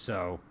shadows,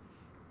 so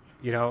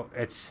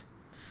It's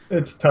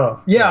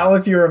tough. Yeah, well,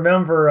 if you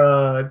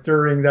remember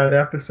during that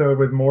episode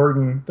with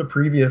Morden, the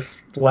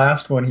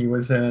last one he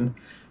was in,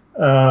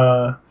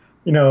 when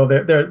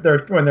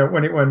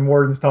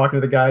Morden's talking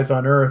to the guys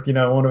on Earth,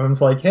 one of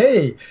them's like,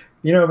 "Hey,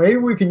 maybe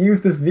we can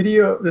use this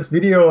video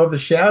of the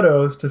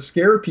shadows to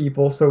scare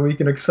people so we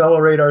can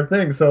accelerate our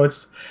thing." So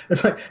it's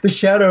like the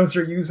shadows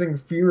are using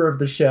fear of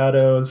the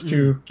shadows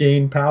to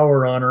gain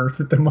power on Earth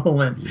at the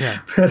moment. Yeah.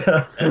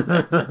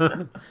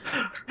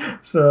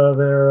 So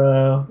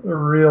they're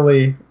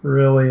really,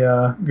 really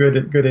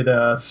good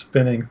at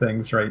spinning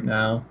things right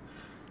now.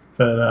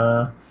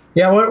 But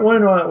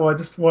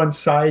just one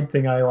side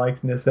thing I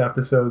liked in this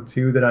episode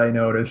too that I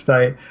noticed.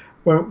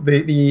 When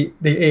the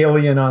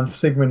alien on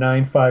Sigma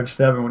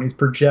 957, when he's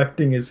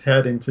projecting his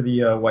head into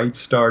the White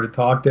Star to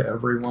talk to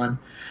everyone,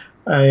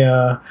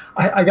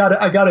 I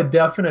got a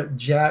definite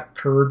Jack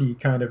Kirby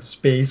kind of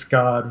space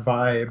god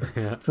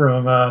vibe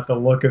from the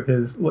look of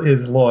his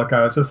look.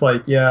 I was just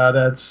like, yeah,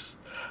 that's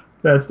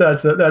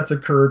a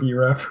Kirby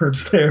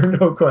reference there,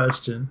 no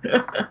question.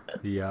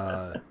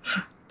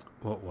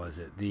 What was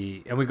it?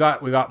 And we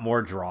got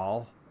more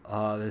drawl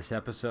this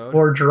episode.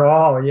 Or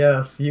drawl,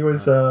 yes, he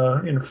was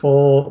in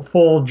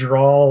full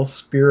drawl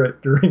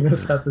spirit during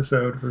this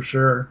episode for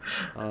sure.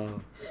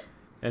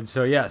 And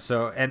so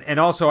and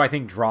also I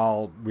think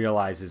Drawl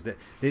realizes that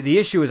the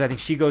issue is I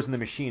think she goes in the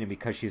machine, and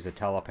because she's a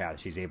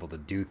telepath, she's able to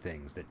do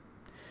things that,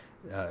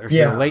 or she's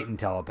a latent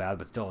telepath,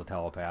 but still a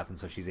telepath, and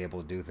so she's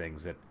able to do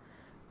things that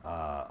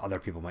other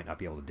people might not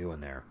be able to do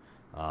in there.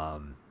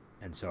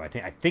 And so I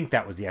think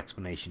that was the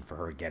explanation for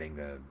her getting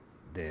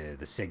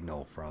the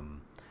signal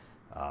from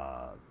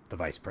the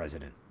vice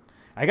president.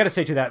 I got to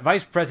say, to that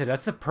vice president,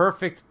 that's the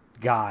perfect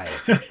guy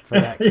for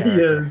that character.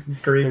 He is. It's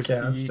great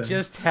casting. He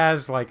just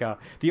has like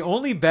the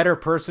only better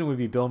person would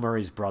be Bill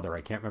Murray's brother. I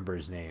can't remember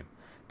his name,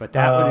 but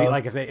that would be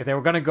like if they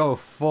were going to go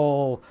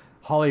full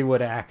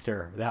Hollywood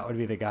actor, that would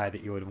be the guy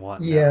that you would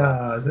want.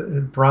 Yeah,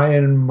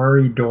 Brian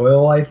Murray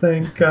Doyle, I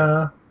think,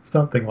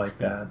 something like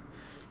that.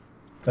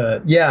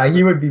 But yeah,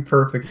 he would be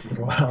perfect as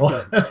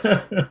well.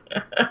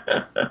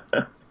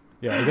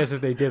 Yeah, I guess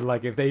if they did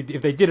if they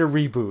did a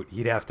reboot,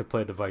 he'd have to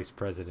play the vice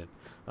president.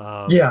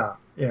 Yeah.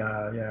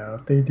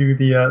 If they do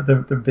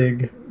the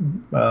big,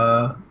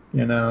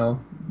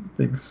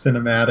 big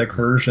cinematic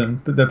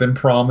version that they've been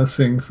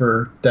promising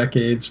for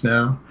decades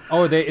now.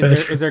 Oh,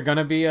 is there going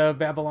to be a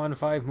Babylon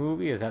 5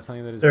 movie? Is that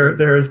something that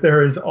is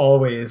there is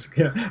always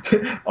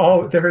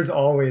there is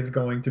always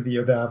going to be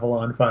a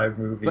Babylon 5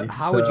 movie. But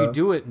how would you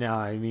do it now?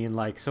 I mean,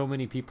 like, so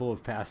many people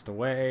have passed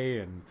away,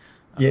 and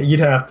yeah, you'd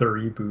have to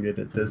reboot it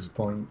at this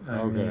point. I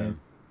okay. mean,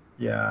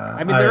 yeah.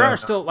 I mean, there are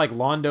still, like,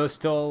 Londo's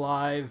still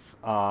alive.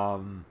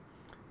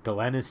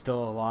 Delenn is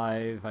still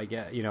alive. I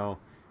get,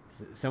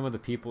 some of the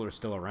people are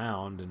still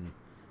around, and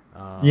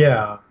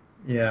yeah,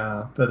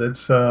 but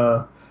it's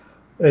one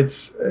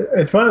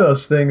of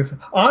those things.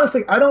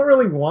 Honestly, I don't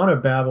really want a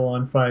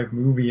Babylon 5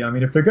 movie. I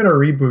mean, if they're going to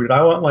reboot it,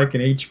 I want like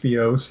an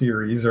HBO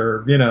series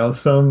or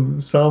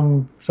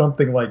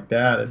something like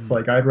that. It's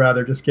like I'd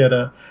rather just get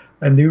a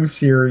new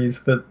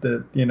series that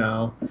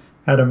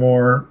had a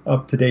more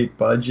up-to-date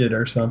budget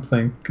or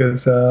something,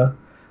 because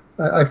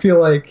I feel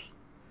like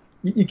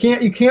you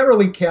can't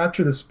really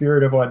capture the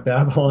spirit of what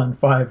Babylon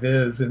 5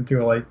 is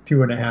into a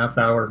 2.5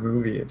 hour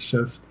movie. It's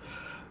just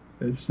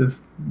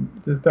that's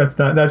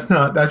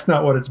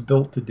not what it's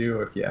built to do,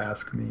 if you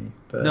ask me.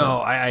 But, no,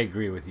 I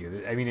agree with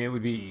you. I mean,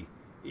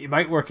 it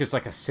might work as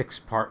like a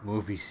 6-part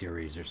movie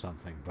series or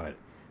something, but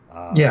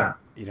yeah,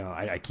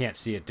 I can't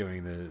see it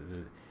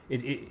doing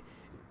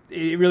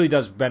it really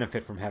does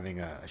benefit from having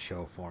a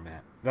show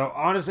format. Though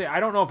honestly, I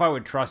don't know if I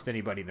would trust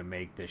anybody to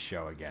make this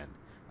show again.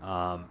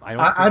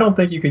 I don't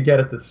think you could get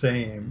it the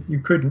same. You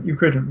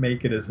couldn't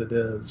make it as it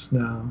is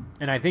now.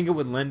 And I think it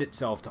would lend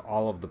itself to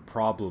all of the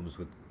problems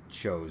with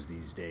shows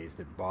these days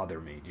that bother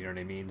me. Do you know what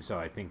I mean? So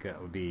I think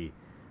that would be,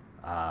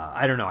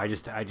 I don't know. I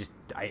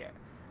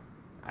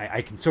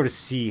can sort of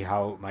see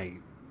how it might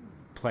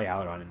play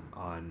out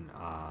on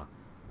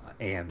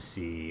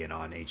AMC and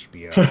on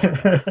HBO.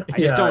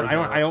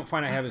 I don't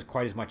find I have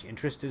quite as much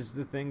interest as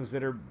the things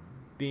that are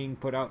being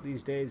put out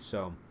these days.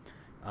 So,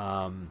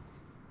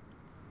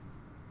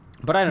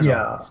 but I don't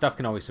know. Stuff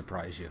can always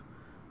surprise you.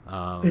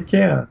 It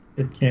can.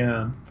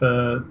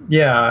 But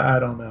yeah, I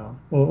don't know.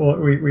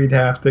 We'd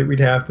have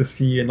to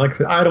see. And like I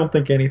said, I don't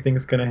think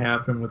anything's going to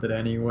happen with it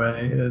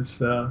anyway.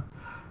 It's yeah.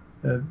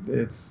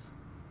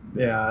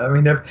 I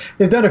mean,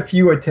 they've done a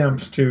few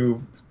attempts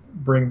to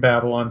bring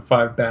Babylon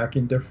 5 back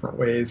in different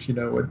ways.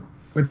 With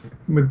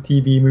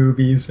TV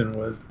movies and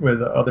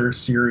with other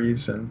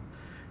series, and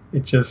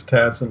it just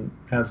hasn't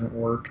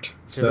worked.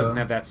 It doesn't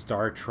have that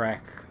Star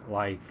Trek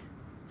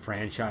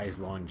franchise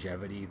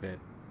longevity that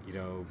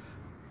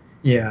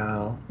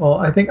Yeah, well,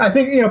 I think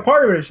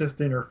part of it is just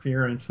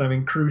interference. I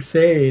mean,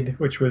 Crusade,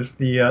 which was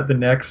the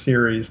next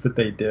series that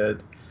they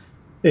did,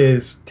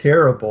 is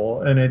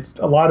terrible, and it's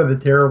a lot of the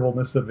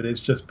terribleness of it is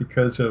just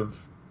because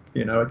of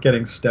it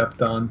getting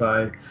stepped on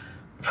by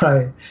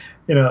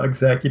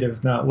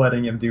executives not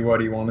letting him do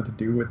what he wanted to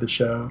do with the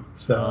show.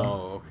 So.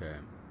 Oh, okay.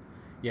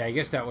 Yeah, I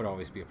guess that would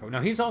always be a problem.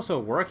 Now, he's also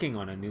working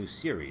on a new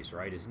series,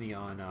 right? Isn't he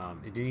on...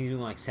 did he do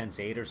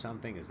Sense8 or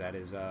something? Is that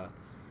his...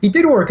 He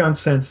did work on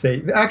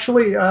Sense8.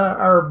 Actually,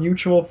 our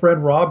mutual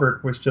friend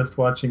Robert was just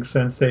watching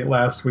Sense8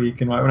 last week,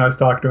 and when I was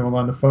talking to him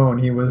on the phone,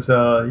 he was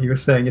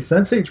saying,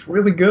 Sense8's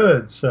really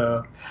good,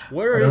 so...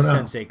 Where is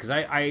Sense8? Because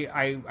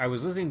I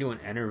was listening to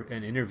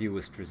an interview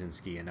with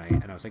Straczynski, and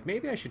I was like,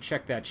 maybe I should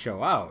check that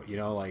show out,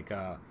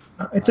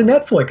 It's a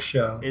Netflix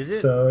show. Is it?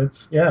 So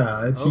it's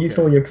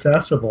easily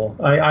accessible.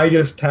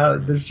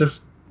 There's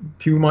just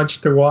too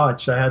much to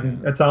watch.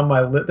 It's on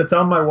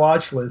my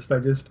watch list. I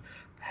just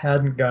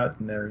hadn't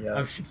gotten there yet.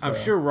 I'm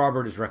sure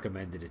Robert has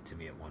recommended it to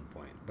me at one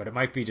point, but it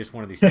might be just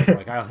one of these things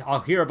where, I'll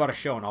hear about a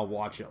show and I'll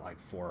watch it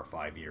 4 or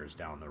 5 years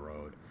down the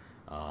road.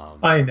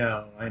 I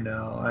know.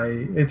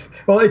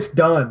 It's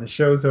done. The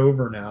show's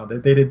over now.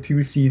 They did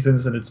 2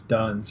 seasons and it's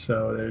done.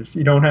 So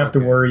you don't have to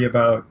worry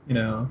about,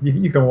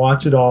 you can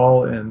watch it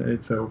all and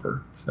it's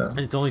over. So.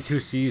 And it's only 2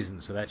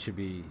 seasons, so that should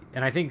be.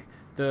 And I think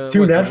 2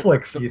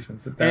 Netflix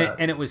seasons at that.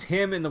 And it was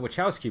him and the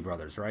Wachowski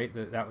brothers, right?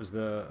 That was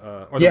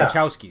the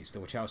Wachowskis. The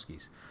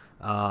Wachowskis.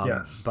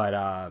 Yes.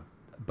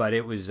 But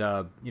it was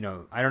I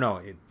don't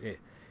know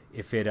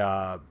if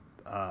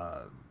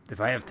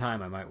I have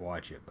time I might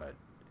watch it, but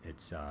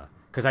it's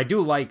because I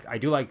do like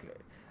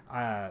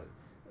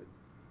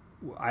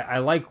I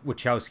like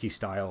Wachowski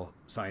style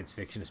science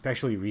fiction,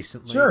 especially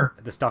recently. Sure.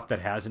 The stuff that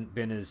hasn't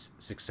been as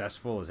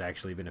successful has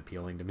actually been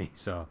appealing to me.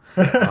 So,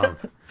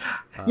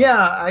 yeah,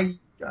 I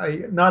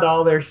not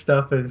all their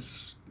stuff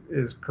is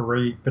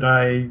great, but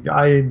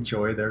I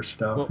enjoy their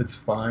stuff. Well, it's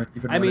fine,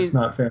 even when it's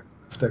not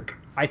fantastic.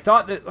 I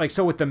thought that, like,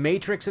 so with the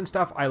Matrix and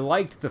stuff, I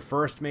liked the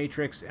first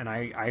Matrix, and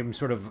I'm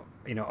sort of,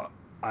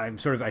 I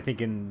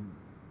think in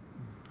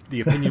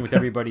the opinion with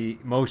everybody,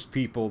 most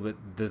people, that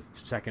the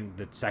second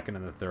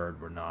and the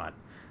third were not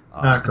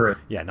great.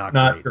 Yeah,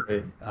 not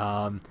great.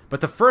 But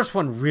the first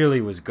one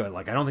really was good.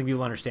 Like, I don't think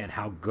people understand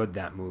how good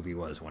that movie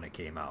was when it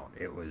came out.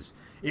 It was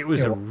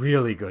a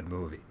really good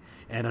movie,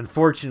 and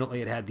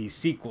unfortunately, it had these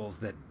sequels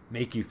that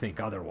make you think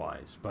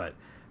otherwise. But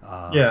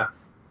yeah.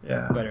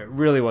 But it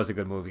really was a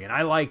good movie, and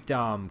I liked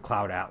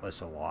Cloud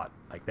Atlas a lot.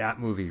 Like, that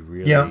movie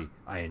really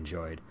I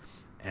enjoyed,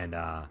 and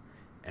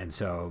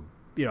so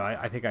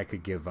I think I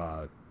could give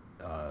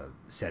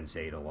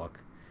Sense8 a look,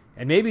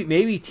 and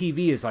maybe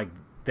TV is like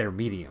their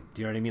medium.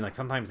 Do you know what I mean? Like,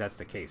 sometimes that's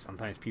the case.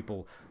 Sometimes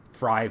people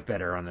thrive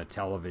better on a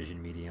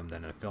television medium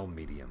than a film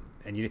medium,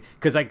 and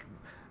because like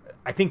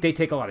I think they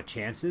take a lot of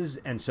chances,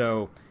 and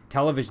so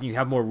television, you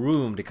have more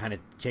room to kind of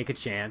take a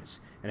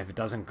chance. And if it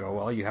doesn't go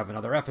well, you have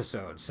another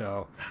episode.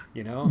 So,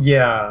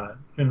 Yeah,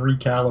 and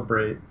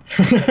recalibrate.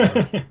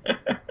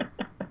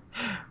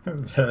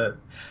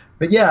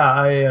 but yeah,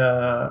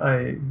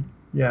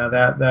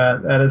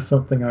 that is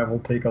something I will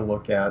take a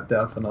look at,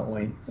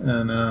 definitely.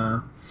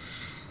 And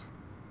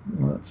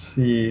let's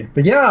see.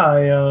 But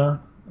yeah,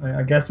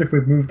 I guess if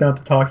we've moved on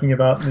to talking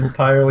about an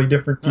entirely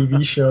different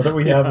TV show that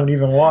we haven't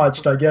even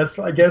watched, I guess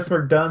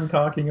we're done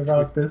talking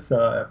about this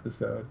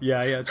episode.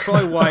 Yeah, it's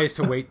probably wise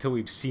to wait till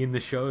we've seen the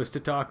shows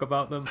to talk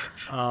about them.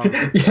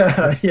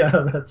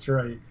 Yeah, that's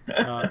right.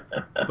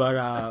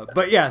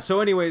 But yeah. So,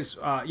 anyways,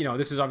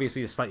 this is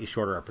obviously a slightly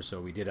shorter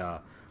episode. We did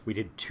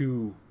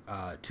two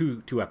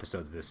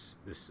episodes this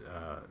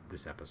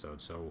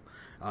episode. So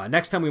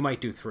next time we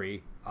might do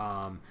 3.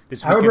 I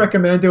would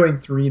recommend doing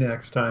 3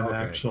 next time. Okay.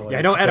 Actually, yeah,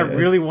 I know Adam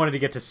really wanted to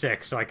get to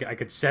 6, so I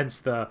could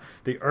sense the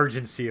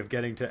urgency of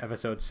getting to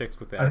episode 6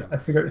 with Adam. I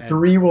figured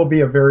 3 will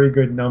be a very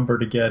good number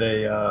to get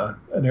a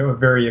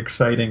very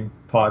exciting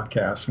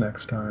podcast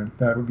next time.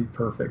 That would be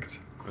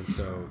perfect. And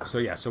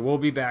so we'll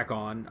be back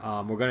on.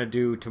 We're gonna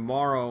do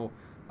tomorrow.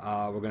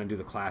 We're gonna do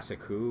the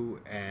classic Who,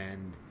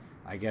 and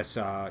I guess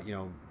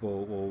we'll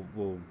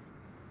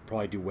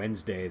probably do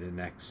Wednesday the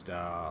next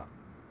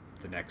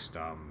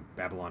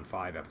Babylon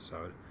 5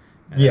 episode.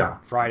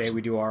 And Friday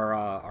we do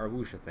our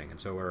Wuxia thing, and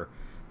so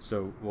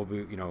we'll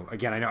be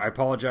again. I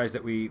apologize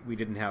that we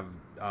didn't have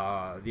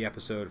the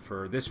episode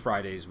for this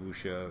Friday's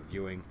Wuxia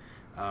viewing.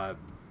 I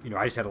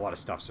just had a lot of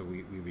stuff, so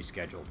we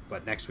rescheduled.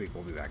 But next week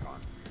we'll be back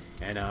on.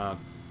 And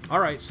all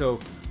right, so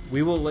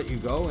we will let you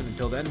go, and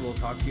until then, we'll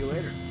talk to you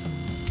later.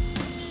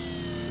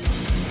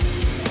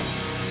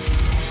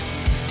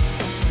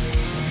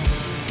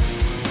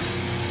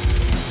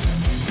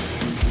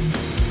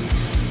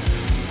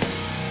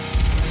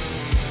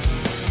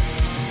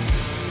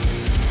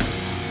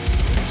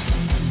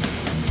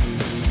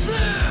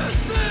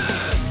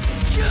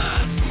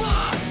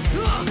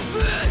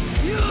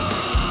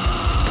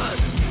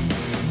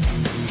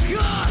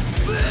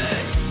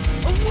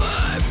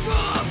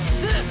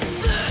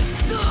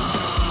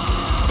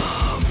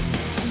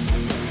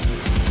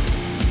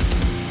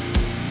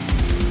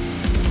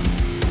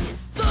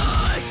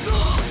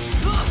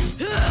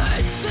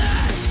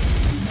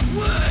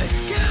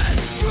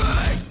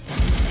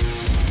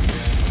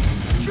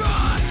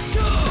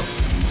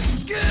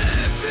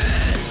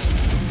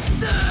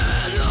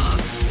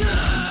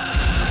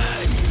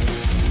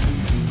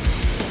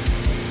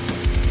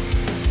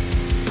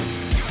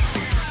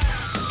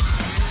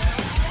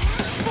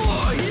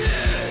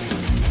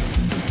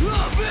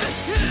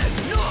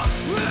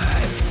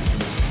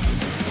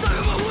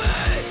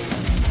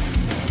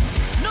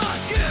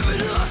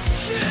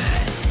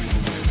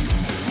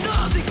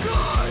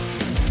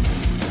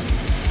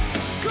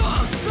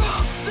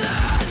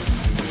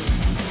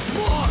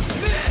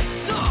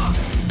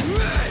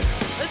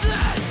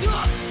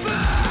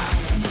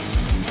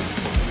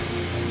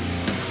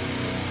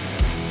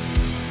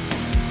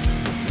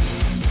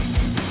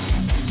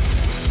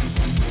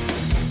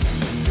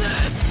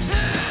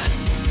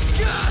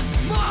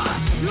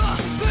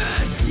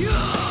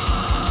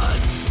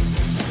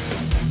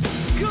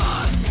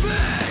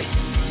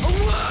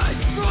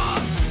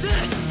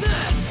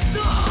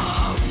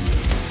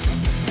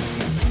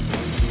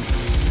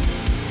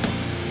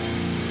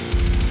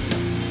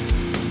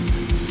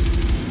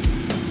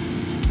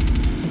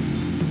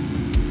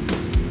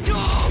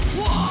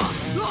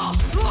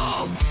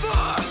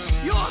 Fire!